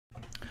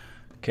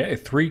Okay,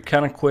 three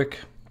kind of quick,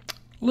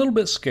 a little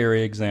bit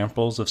scary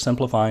examples of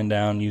simplifying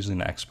down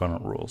using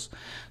exponent rules.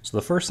 So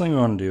the first thing we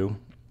want to do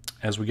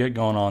as we get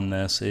going on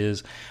this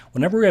is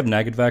whenever we have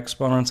negative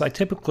exponents, I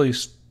typically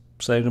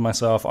say to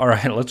myself, all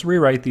right, let's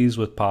rewrite these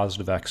with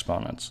positive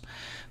exponents.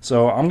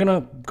 So I'm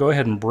going to go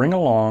ahead and bring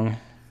along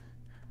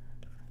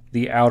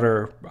the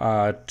outer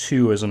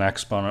 2 as an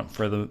exponent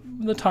for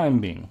the time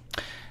being.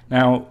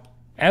 Now,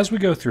 as we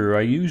go through,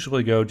 I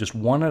usually go just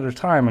one at a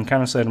time and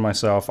kind of say to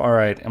myself, all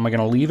right, am I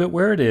going to leave it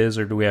where it is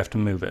or do we have to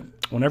move it?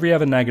 Whenever you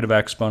have a negative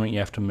exponent, you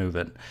have to move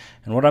it.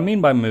 And what I mean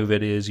by move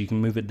it is you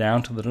can move it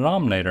down to the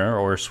denominator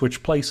or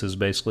switch places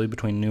basically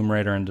between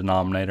numerator and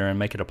denominator and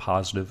make it a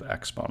positive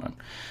exponent.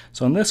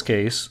 So in this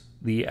case,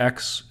 the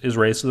x is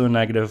raised to the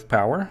negative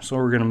power, so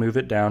we're going to move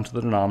it down to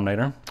the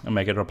denominator and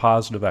make it a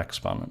positive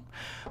exponent.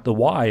 The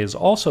y is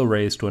also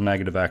raised to a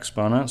negative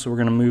exponent, so we're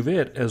going to move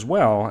it as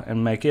well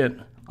and make it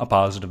a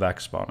positive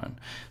exponent.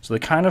 So they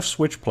kind of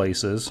switch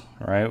places,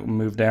 right? We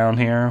moved down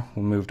here,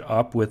 we moved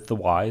up with the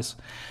y's.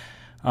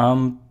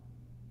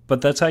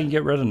 But that's how you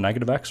get rid of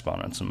negative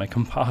exponents and make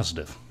them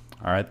positive.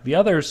 All right, the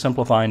other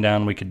simplifying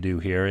down we could do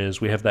here is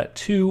we have that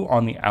 2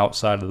 on the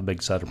outside of the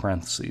big set of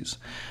parentheses.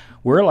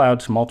 We're allowed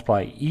to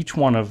multiply each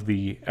one of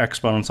the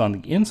exponents on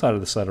the inside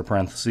of the set of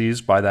parentheses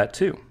by that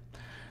 2.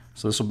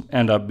 So this will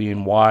end up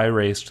being y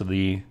raised to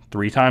the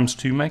 3 times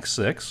 2 makes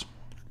 6.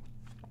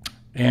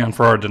 And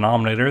for our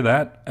denominator,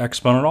 that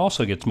exponent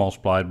also gets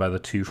multiplied by the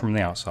 2 from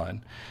the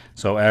outside.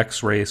 So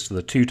x raised to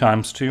the 2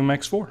 times 2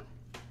 makes 4.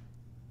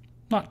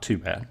 Not too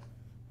bad.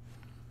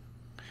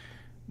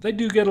 They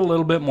do get a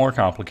little bit more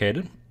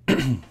complicated.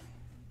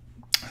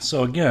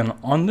 So again,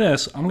 on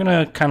this, I'm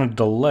going to kind of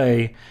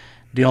delay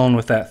dealing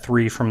with that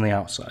 3 from the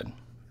outside.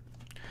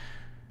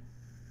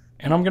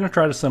 And I'm going to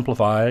try to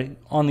simplify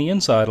on the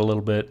inside a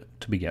little bit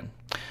to begin.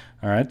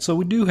 All right, so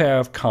we do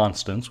have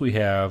constants. We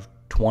have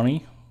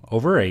 20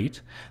 over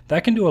 8.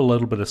 That can do a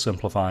little bit of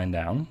simplifying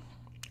down.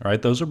 All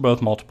right, those are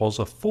both multiples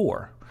of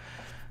 4.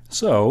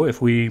 So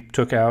if we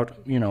took out,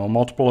 a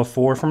multiple of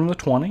 4 from the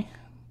 20,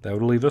 that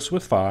would leave us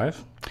with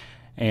 5.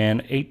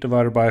 And 8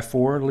 divided by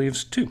 4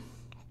 leaves 2.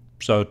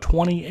 So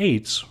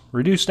 28ths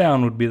reduced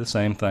down would be the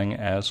same thing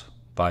as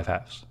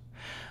 5/2.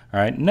 All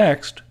right,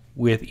 next,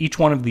 with each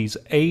one of these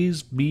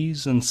A's,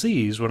 B's, and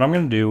C's, what I'm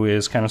going to do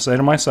is kind of say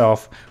to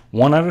myself,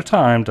 one at a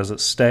time, does it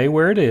stay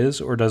where it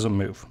is or does it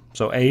move?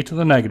 So A to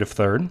the negative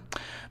third,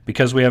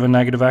 because we have a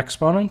negative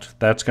exponent,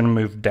 that's going to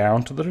move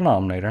down to the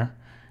denominator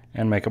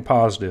and make a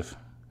positive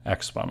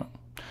exponent.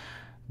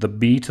 The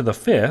B to the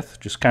fifth,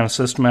 just kind of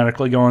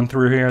systematically going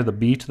through here, the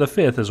B to the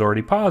fifth is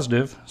already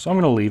positive, so I'm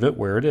going to leave it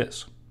where it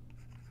is.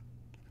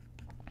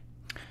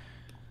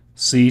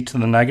 C to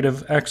the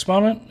negative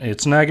exponent,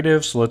 it's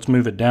negative, so let's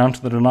move it down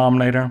to the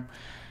denominator.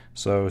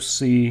 So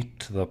C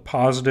to the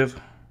positive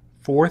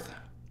fourth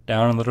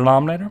down in the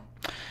denominator.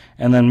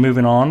 And then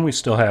moving on, we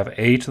still have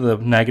A to the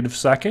negative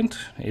second.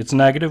 It's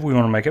negative, we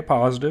want to make it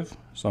positive.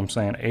 So I'm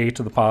saying A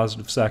to the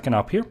positive second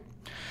up here.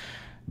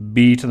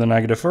 B to the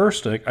negative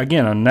first,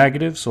 again a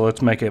negative, so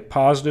let's make it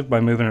positive by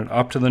moving it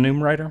up to the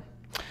numerator.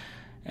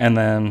 And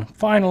then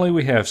finally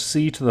we have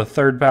C to the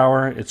third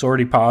power. It's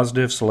already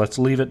positive, so let's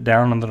leave it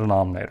down in the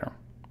denominator.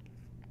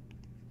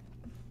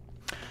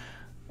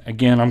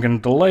 Again, I'm going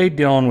to delay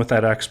dealing with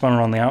that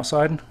exponent on the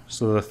outside,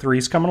 so the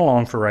 3's coming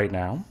along for right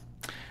now.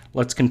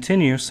 Let's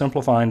continue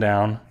simplifying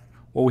down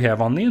what we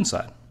have on the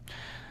inside.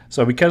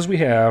 So because we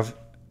have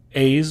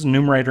A's,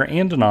 numerator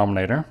and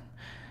denominator,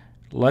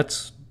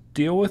 let's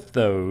deal with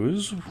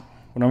those.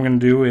 What I'm going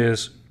to do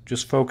is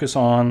just focus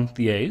on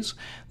the A's.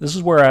 This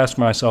is where I ask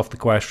myself the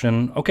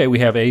question, okay, we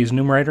have A's,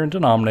 numerator and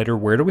denominator.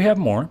 Where do we have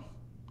more?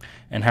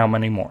 And how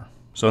many more?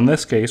 So in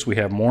this case, we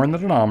have more in the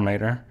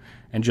denominator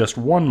and just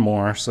one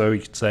more, so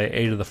you could say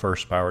A to the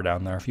first power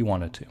down there if you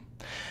wanted to.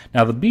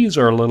 Now the B's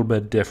are a little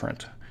bit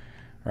different,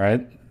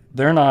 right?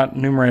 They're not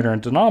numerator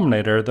and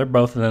denominator, they're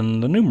both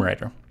in the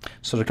numerator.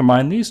 So to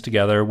combine these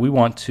together, we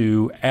want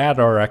to add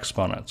our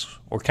exponents,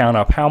 or count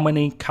up how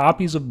many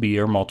copies of B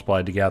are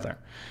multiplied together.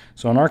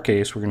 So in our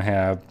case, we're going to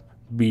have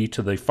B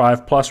to the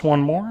 5 plus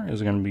 1 more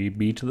is going to be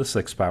B to the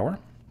 6th power.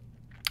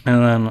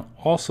 And then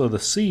also the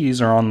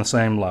C's are on the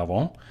same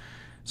level.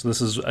 So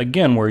this is,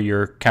 again, where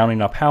you're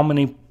counting up how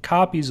many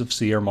copies of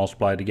C are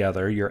multiplied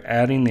together. You're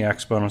adding the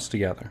exponents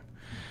together.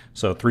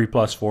 So 3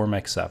 plus 4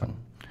 makes 7.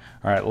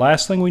 All right,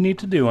 last thing we need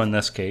to do in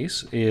this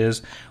case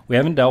is we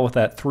haven't dealt with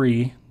that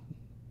 3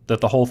 that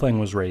the whole thing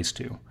was raised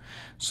to.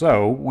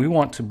 So we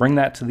want to bring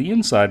that to the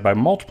inside by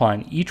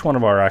multiplying each one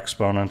of our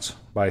exponents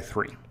by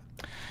 3.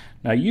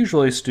 Now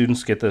usually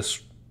students get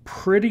this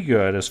pretty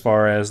good as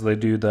far as they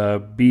do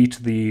the B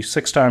to the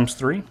 6 times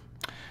 3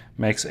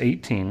 makes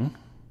 18.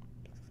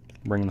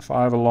 Bring the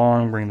 5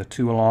 along, bring the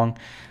 2 along.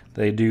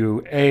 They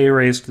do A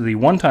raised to the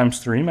 1 times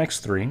 3 makes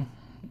 3,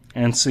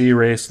 and C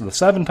raised to the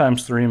 7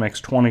 times 3 makes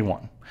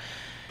 21.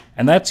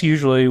 And that's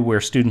usually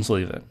where students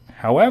leave it.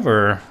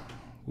 However,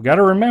 we got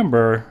to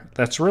remember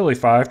that's really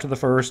 5 to the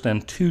first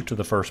and 2 to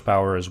the first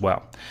power as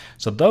well.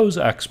 So those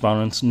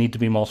exponents need to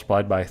be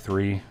multiplied by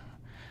 3.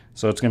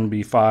 So it's going to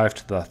be 5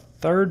 to the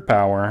third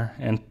power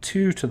and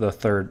 2 to the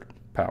third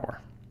power.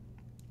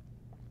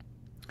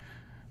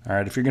 All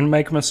right, if you're going to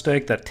make a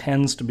mistake, that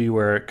tends to be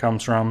where it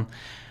comes from.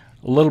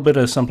 A little bit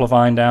of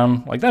simplifying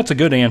down, like that's a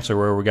good answer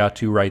where we got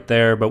to right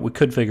there, but we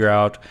could figure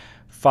out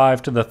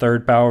 5 to the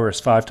third power is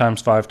 5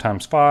 times 5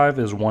 times 5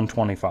 is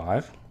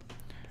 125.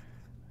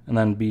 And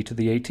then b to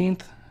the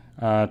 18th.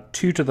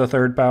 2 to the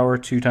third power,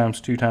 2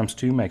 times 2 times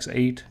 2 makes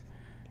 8.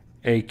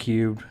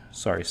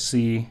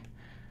 C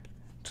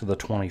to the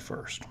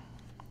 21st.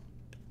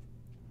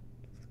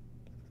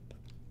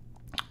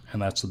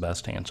 And that's the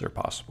best answer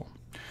possible.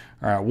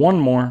 All right, one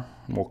more,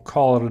 and we'll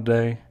call it a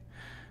day.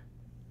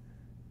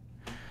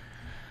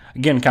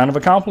 Again, kind of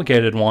a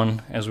complicated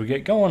one. As we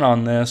get going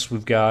on this,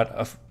 we've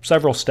got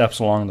several steps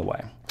along the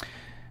way.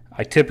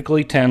 I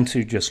typically tend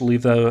to just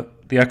leave the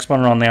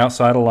exponent on the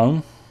outside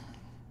alone.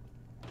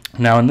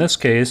 Now in this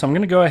case, I'm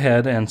going to go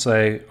ahead and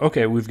say,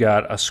 okay, we've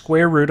got a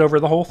square root over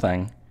the whole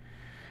thing.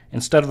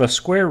 Instead of a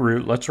square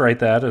root, let's write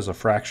that as a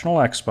fractional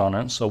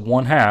exponent. So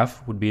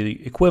 1/2 would be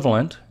the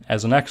equivalent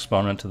as an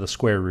exponent to the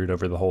square root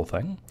over the whole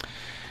thing.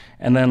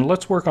 And then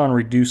let's work on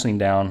reducing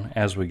down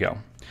as we go.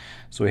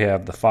 So we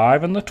have the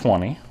 5 and the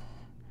 20.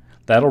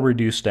 That'll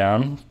reduce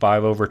down.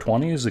 5 over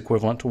 20 is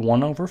equivalent to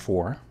 1 over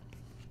 4.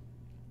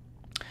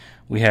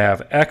 We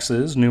have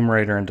x's,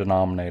 numerator and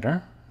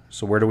denominator.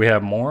 So where do we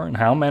have more and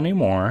how many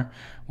more?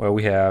 Well,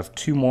 we have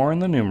 2 more in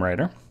the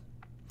numerator.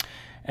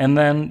 And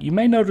then you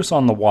may notice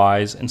on the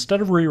y's,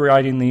 instead of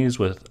rewriting these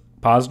with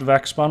positive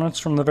exponents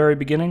from the very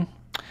beginning,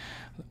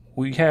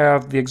 we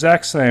have the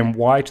exact same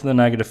y to the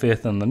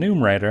 -5th in the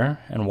numerator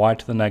and y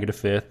to the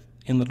 -5th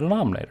in the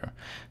denominator.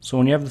 So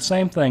when you have the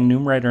same thing,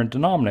 numerator and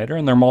denominator,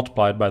 and they're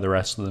multiplied by the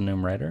rest of the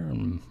numerator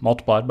and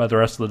multiplied by the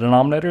rest of the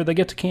denominator, they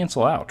get to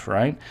cancel out,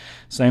 right?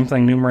 Same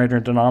thing, numerator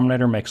and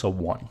denominator makes a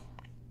 1.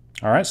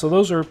 All right, so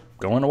those are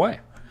going away.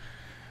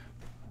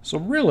 So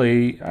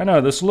really, I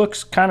know this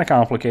looks kind of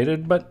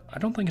complicated, but I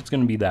don't think it's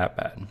going to be that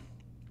bad.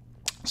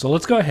 So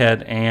let's go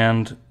ahead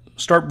and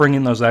start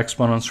bringing those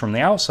exponents from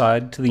the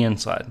outside to the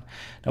inside.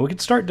 Now we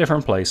could start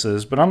different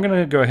places, but I'm going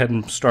to go ahead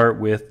and start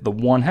with the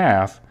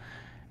 1/2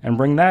 and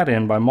bring that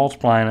in by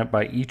multiplying it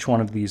by each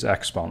one of these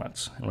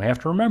exponents. And we have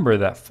to remember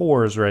that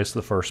 4 is raised to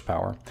the first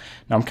power.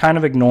 Now I'm kind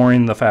of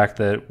ignoring the fact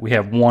that we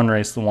have 1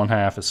 raised to the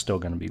 1/2 is still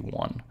going to be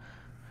 1.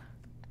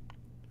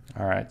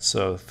 All right,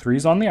 so 3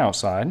 is on the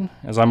outside.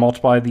 As I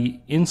multiply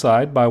the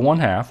inside by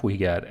 1/2, we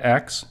get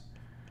x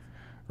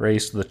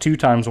raised to the 2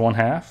 times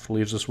 1/2,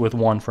 leaves us with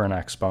 1 for an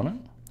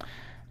exponent.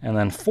 And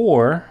then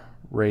 4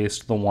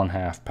 raised to the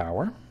 1/2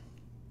 power.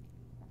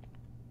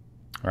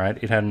 All right,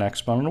 it had an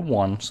exponent of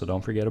 1, so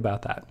don't forget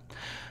about that.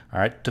 All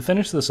right, to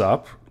finish this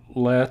up,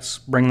 let's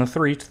bring the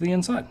 3 to the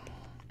inside.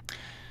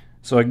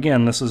 So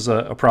again, this is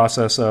a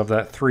process of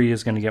that 3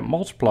 is going to get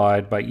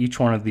multiplied by each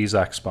one of these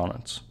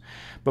exponents.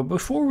 But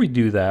before we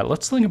do that,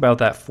 let's think about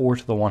that 4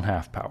 to the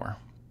 1/2 power.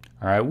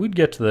 All right, we'd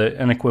get to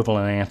an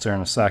equivalent answer in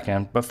a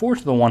second, but 4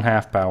 to the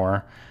 1/2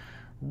 power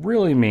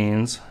really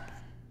means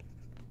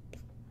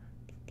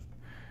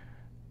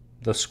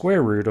the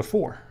square root of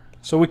 4.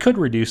 So we could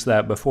reduce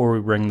that before we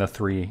bring the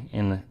 3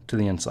 in to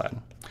the inside.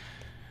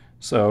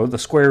 So the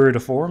square root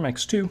of 4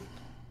 makes 2.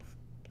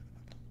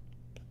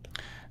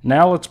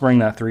 Now let's bring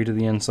that 3 to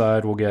the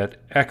inside. We'll get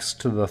x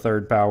to the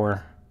third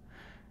power,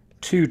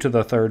 2 to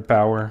the third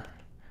power.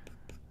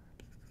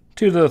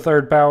 2 to the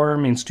third power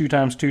means 2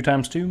 times 2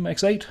 times 2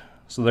 makes 8.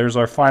 So there's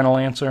our final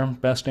answer,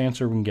 best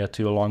answer we can get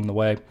to along the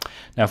way.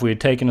 Now if we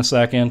had taken a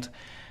second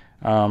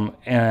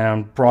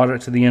and brought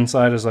it to the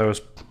inside as I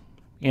was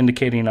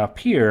indicating up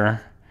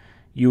here,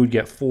 you would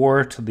get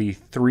 4 to the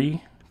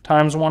 3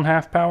 times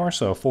 1/2 power,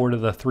 so 4 to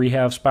the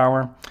 3/2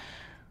 power,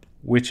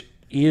 which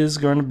is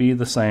going to be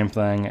the same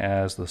thing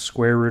as the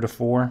square root of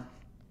 4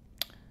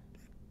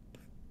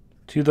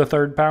 to the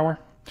third power,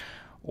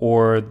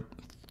 or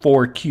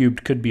 4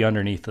 cubed could be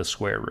underneath the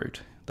square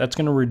root. That's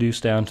going to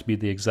reduce down to be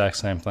the exact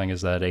same thing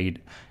as that 8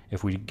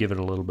 if we give it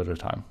a little bit of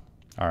time.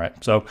 All right,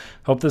 so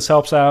hope this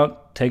helps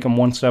out. Take them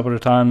one step at a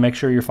time. Make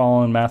sure you're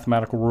following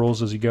mathematical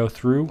rules as you go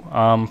through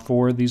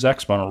for these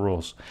exponent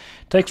rules.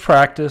 It takes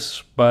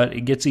practice, but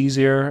it gets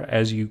easier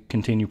as you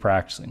continue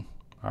practicing.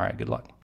 All right, good luck.